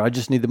 rounds are. I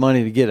just need the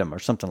money to get them, or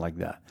something like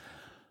that.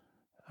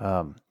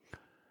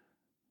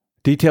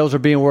 Details are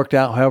being worked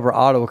out. However,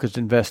 Ottawa could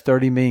invest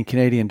 30 million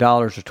Canadian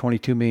dollars or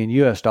 22 million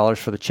US dollars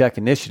for the Czech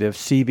initiative,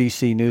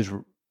 CBC News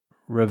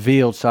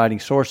revealed, citing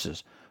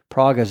sources.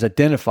 Prague has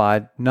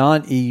identified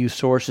non-EU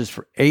sources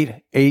for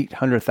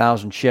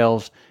 800,000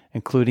 shells,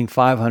 including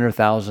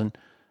 500,000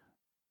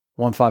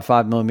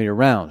 155mm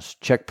rounds.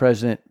 Czech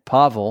President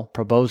Pavel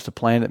proposed a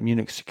plan at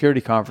Munich Security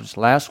Conference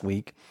last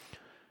week,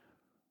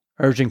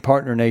 urging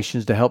partner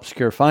nations to help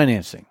secure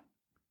financing.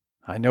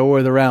 I know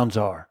where the rounds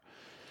are.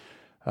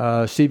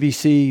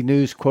 CBC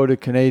News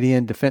quoted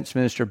Canadian Defense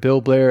Minister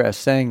Bill Blair as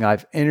saying,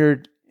 "I've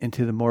entered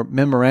into the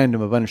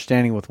memorandum of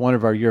understanding with one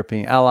of our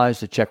European allies,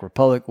 the Czech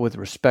Republic, with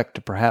respect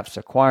to perhaps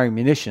acquiring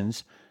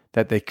munitions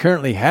that they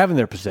currently have in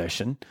their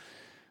possession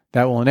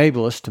that will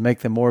enable us to make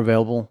them more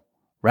available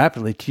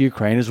rapidly to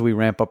Ukraine as we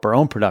ramp up our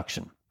own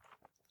production."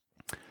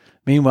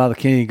 Meanwhile, the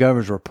Canadian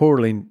government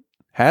reportedly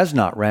has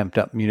not ramped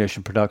up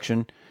munition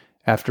production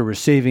after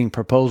receiving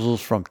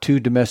proposals from 2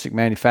 domestic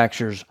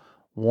manufacturers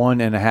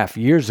 1.5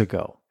 years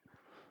ago.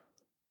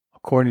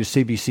 According to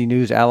CBC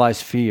News,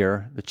 allies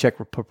fear the Czech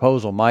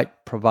proposal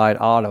might provide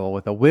Ottawa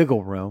with a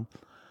wiggle room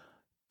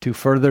to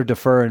further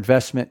defer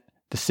investment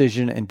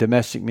decision in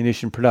domestic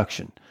munition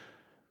production.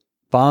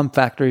 Bomb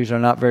factories are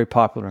not very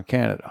popular in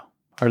Canada,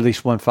 or at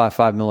least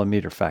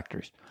 155mm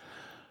factories.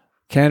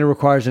 Canada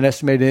requires an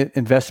estimated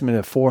investment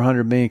of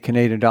 400 million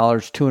Canadian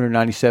dollars,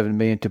 297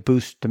 million, to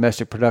boost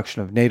domestic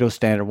production of NATO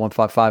standard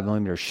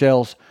 155mm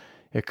shells.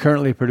 It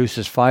currently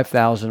produces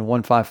 5,000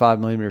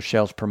 155mm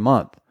shells per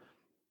month,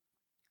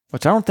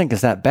 which I don't think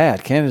is that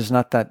bad. Canada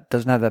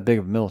doesn't have that big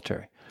of a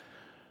military.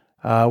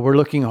 We're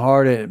looking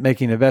hard at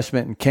making an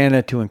investment in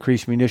Canada to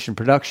increase munition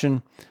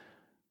production.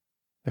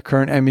 The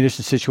current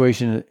ammunition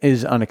situation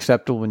is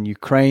unacceptable in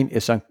Ukraine.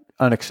 It's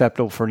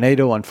unacceptable for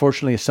NATO.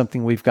 Unfortunately, it's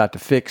something we've got to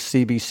fix.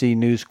 CBC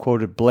News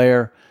quoted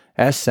Blair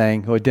as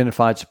saying, who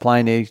identified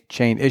supply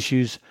chain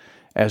issues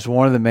as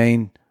one of the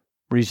main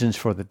reasons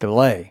for the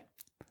delay.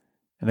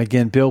 And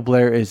again, Bill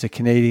Blair is a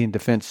Canadian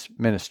defense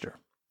minister.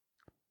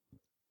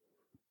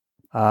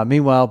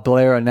 Meanwhile,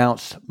 Blair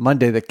announced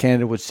Monday that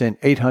Canada would send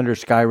 800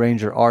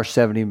 Skyranger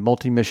R-70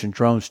 multi-mission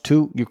drones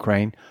to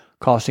Ukraine,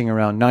 costing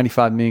around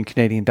 95 million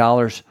Canadian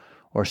dollars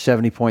or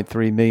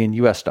 70.3 million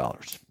US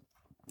dollars.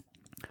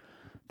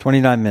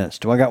 29 minutes.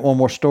 Do I got one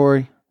more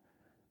story?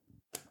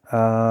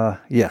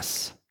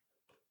 Yes.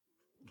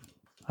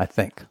 I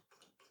think.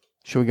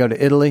 Should we go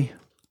to Italy?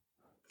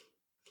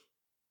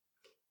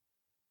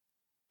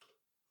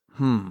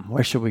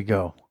 Where should we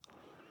go?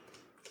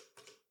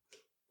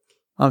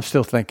 I'm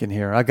still thinking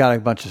here. I got a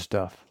bunch of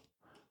stuff.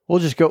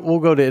 We'll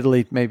go to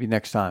Italy maybe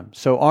next time.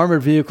 So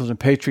armored vehicles and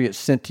Patriots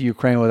sent to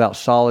Ukraine without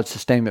solid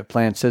sustainment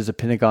plan, says the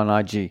Pentagon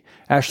IG.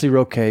 Ashley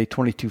Roquet,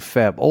 22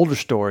 Feb. Older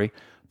story,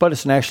 but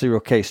it's an Ashley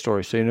Roquet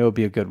story, so you know it'll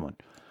be a good one.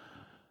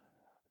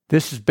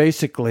 This is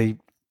basically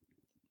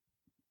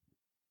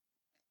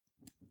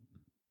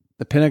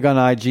the Pentagon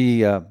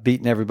IG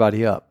beating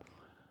everybody up.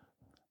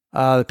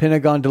 The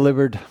Pentagon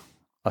delivered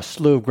a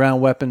slew of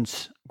ground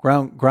weapons,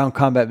 ground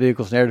combat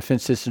vehicles, and air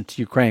defense systems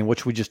to Ukraine,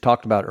 which we just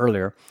talked about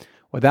earlier.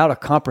 Without a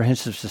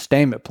comprehensive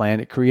sustainment plan,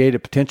 it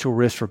created potential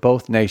risks for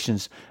both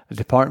nations, the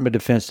Department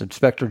of Defense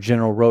Inspector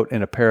General wrote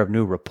in a pair of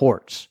new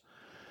reports.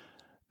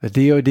 The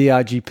DoD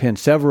IG penned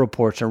several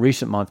reports in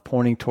recent months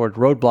pointing toward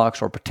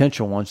roadblocks or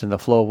potential ones in the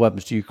flow of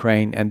weapons to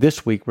Ukraine, and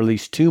this week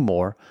released two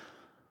more.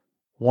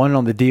 One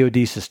on the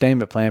DoD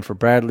sustainment plan for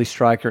Bradley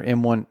Stryker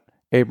M1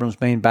 Abrams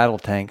main battle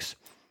tanks,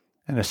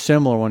 and a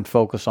similar one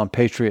focused on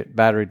Patriot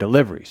battery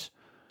deliveries.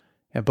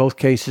 In both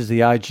cases,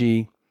 the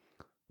IG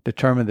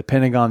determined the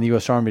Pentagon and the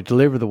U.S. Army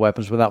deliver the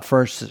weapons without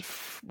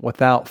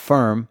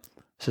firm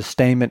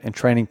sustainment and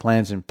training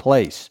plans in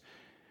place.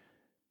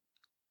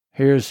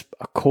 Here's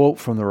a quote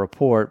from the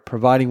report.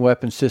 Providing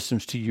weapon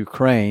systems to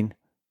Ukraine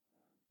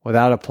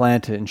without a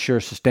plan to ensure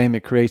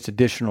sustainment creates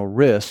additional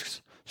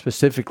risks.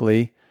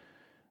 Specifically,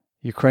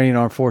 Ukrainian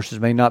armed forces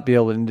may not be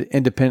able to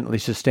independently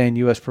sustain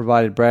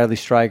U.S.-provided Bradley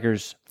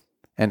Strykers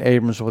and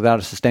Abrams without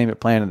a sustainment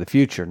plan in the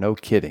future. No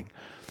kidding.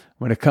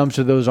 When it comes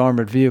to those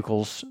armored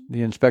vehicles,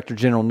 the Inspector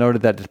General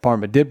noted that the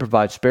department did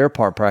provide spare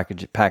part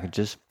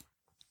packages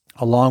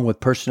along with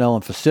personnel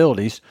and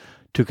facilities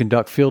to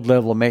conduct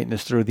field-level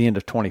maintenance through the end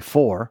of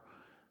 24.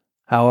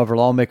 However,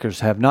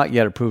 lawmakers have not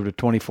yet approved a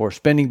 24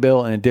 spending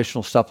bill, and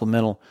additional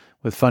supplemental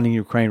with funding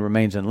Ukraine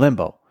remains in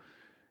limbo.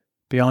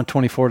 Beyond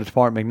 24, the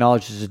department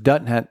acknowledges it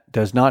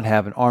does not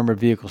have an armored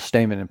vehicle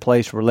statement in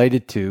place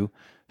related to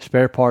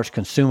spare parts,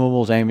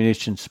 consumables,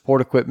 ammunition,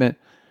 support equipment,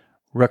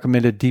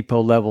 recommended depot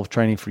level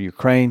training for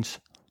Ukraine's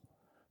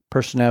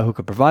personnel who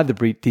could provide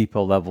the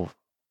depot level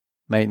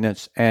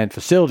maintenance, and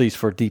facilities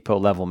for depot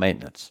level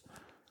maintenance.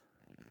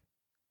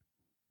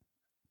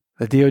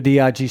 The DoD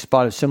IG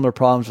spotted similar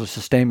problems with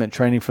sustainment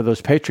training for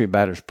those Patriot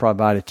batters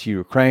provided to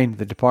Ukraine.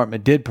 The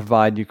department did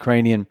provide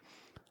Ukrainian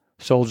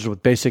soldiers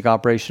with basic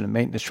operation and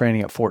maintenance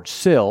training at Fort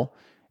Sill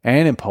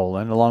and in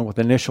Poland, along with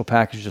initial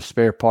packages of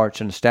spare parts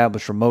and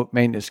established remote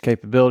maintenance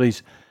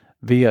capabilities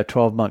via a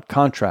 12-month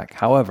contract.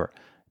 However,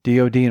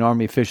 DoD and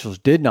Army officials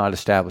did not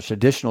establish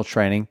additional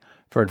training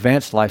for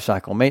advanced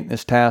lifecycle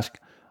maintenance tasks,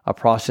 a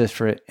process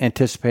for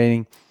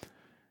anticipating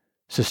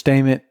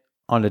sustainment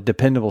on a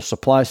dependable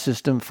supply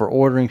system for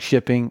ordering,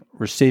 shipping,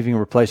 receiving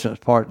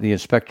replacement parts, the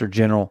Inspector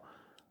General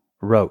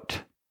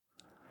wrote.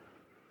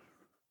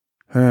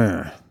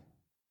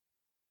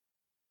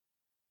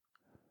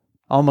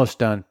 Almost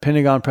done.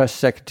 Pentagon Press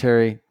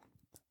Secretary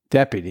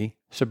Deputy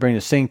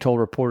Sabrina Singh told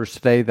reporters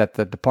today that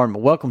the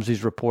department welcomes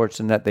these reports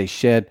and that they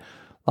shed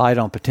light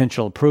on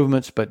potential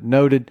improvements, but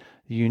noted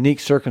the unique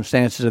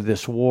circumstances of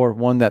this war,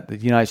 one that the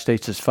United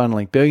States is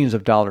funneling billions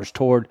of dollars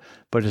toward,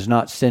 but is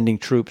not sending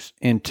troops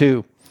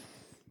into.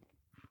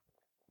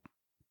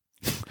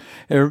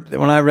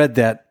 When I read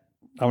that,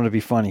 I'm going to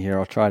be funny here.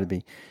 I'll try to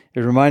be.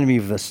 It reminded me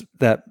of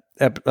that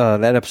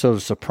episode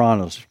of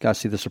Sopranos. You guys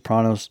see The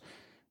Sopranos,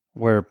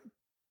 where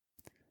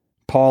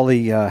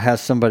Paulie has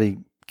somebody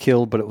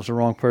killed, but it was the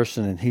wrong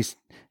person, and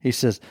he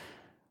says,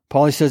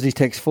 Paulie says he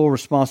takes full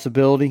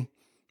responsibility,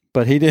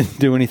 but he didn't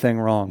do anything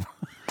wrong.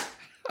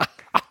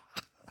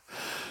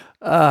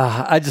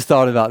 I just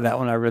thought about that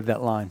when I read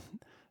that line.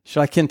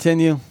 Should I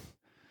continue?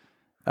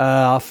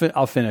 I'll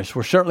finish.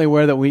 We're certainly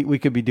aware that we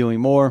could be doing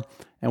more,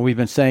 and we've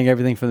been saying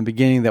everything from the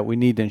beginning that we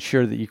need to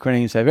ensure that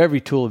Ukrainians have every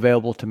tool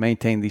available to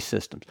maintain these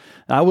systems.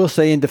 Now, I will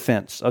say in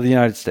defense of the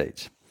United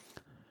States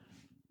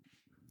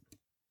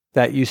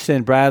that you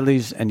send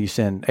Bradleys and you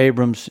send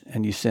Abrams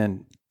and you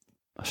send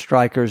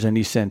Strykers and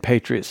you send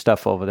Patriot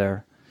stuff over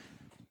there.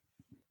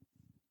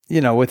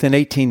 Within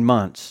 18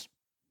 months,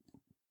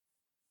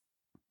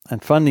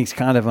 and funding's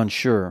kind of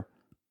unsure,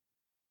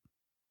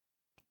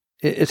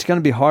 it's going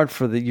to be hard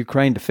for the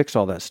Ukraine to fix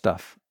all that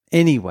stuff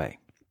anyway.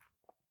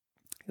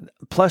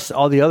 Plus,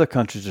 all the other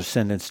countries are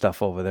sending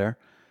stuff over there.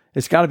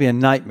 It's got to be a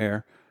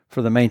nightmare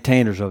for the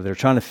maintainers over there,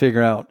 trying to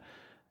figure out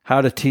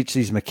how to teach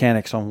these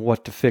mechanics on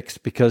what to fix,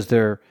 because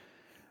their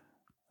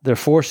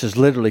force is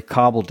literally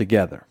cobbled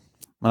together.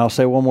 And I'll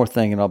say one more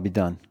thing and I'll be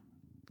done.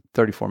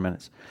 34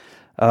 minutes.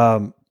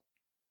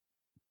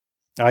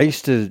 I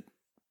used to,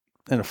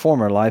 in a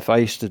former life, I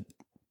used to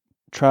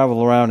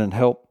travel around and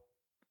help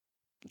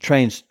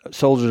train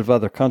soldiers of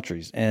other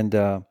countries. And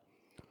now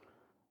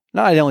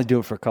I only do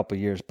it for a couple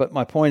of years. But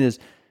my point is,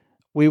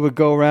 we would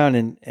go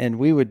around and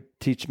we would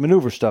teach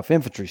maneuver stuff,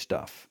 infantry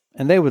stuff.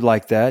 And they would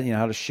like that,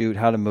 how to shoot,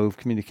 how to move,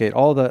 communicate,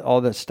 all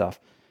that stuff.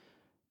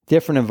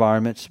 Different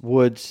environments,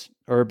 woods,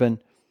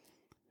 urban.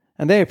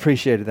 And they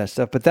appreciated that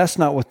stuff, but that's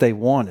not what they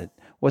wanted.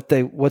 What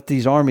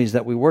these armies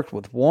that we worked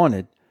with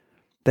wanted,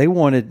 they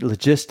wanted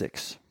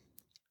logistics.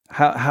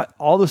 How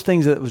all those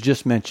things that was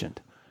just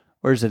mentioned.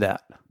 Where's it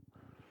at?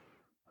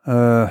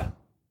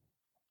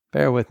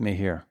 Bear with me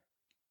here.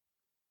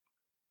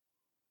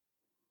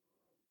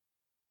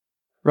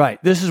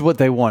 Right, this is what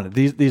they wanted.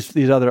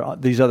 These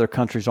other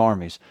countries'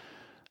 armies.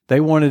 They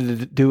wanted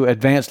to do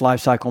advanced life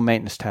cycle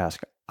maintenance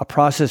tasks, a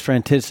process for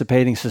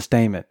anticipating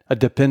sustainment, a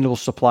dependable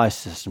supply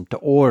system to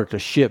order, to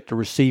ship, to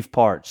receive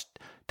parts,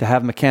 to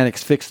have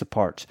mechanics fix the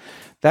parts.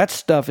 That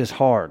stuff is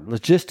hard.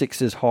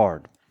 Logistics is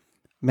hard.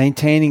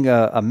 Maintaining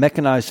a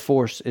mechanized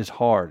force is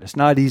hard. It's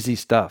not easy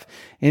stuff.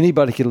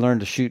 Anybody can learn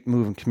to shoot,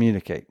 move, and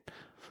communicate.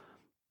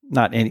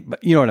 Not any,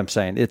 but you know what I'm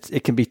saying.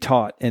 It can be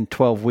taught in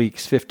 12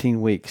 weeks,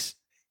 15 weeks.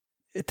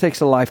 It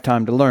takes a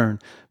lifetime to learn,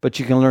 but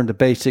you can learn the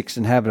basics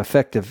and have it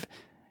effective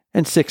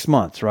in 6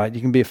 months, right?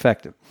 You can be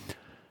effective.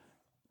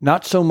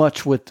 Not so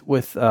much with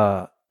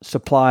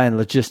supply and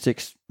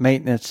logistics,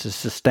 maintenance and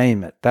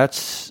sustainment.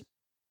 That's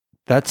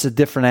a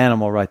different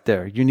animal right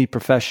there. You need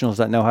professionals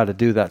that know how to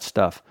do that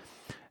stuff.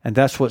 And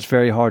that's what's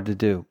very hard to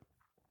do.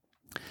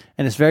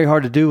 And it's very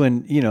hard to do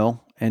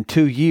in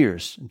 2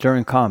 years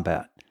during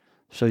combat.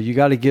 So you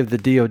got to give the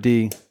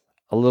DOD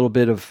a little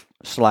bit of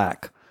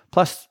slack.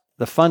 Plus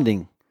the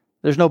funding,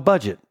 there's no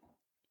budget.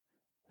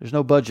 There's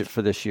no budget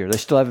for this year. They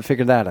still haven't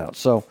figured that out.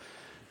 So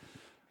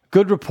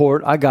good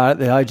report. I got it.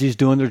 The IG's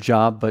doing their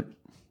job, but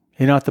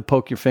you don't have to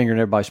poke your finger in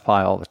everybody's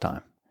pie all the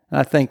time. And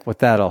I think with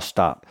that, I'll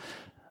stop.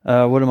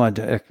 What am I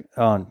doing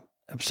on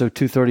episode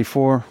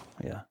 234?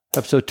 Yeah.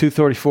 Episode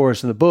 234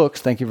 is in the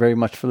books. Thank you very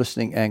much for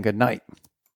listening, and good night.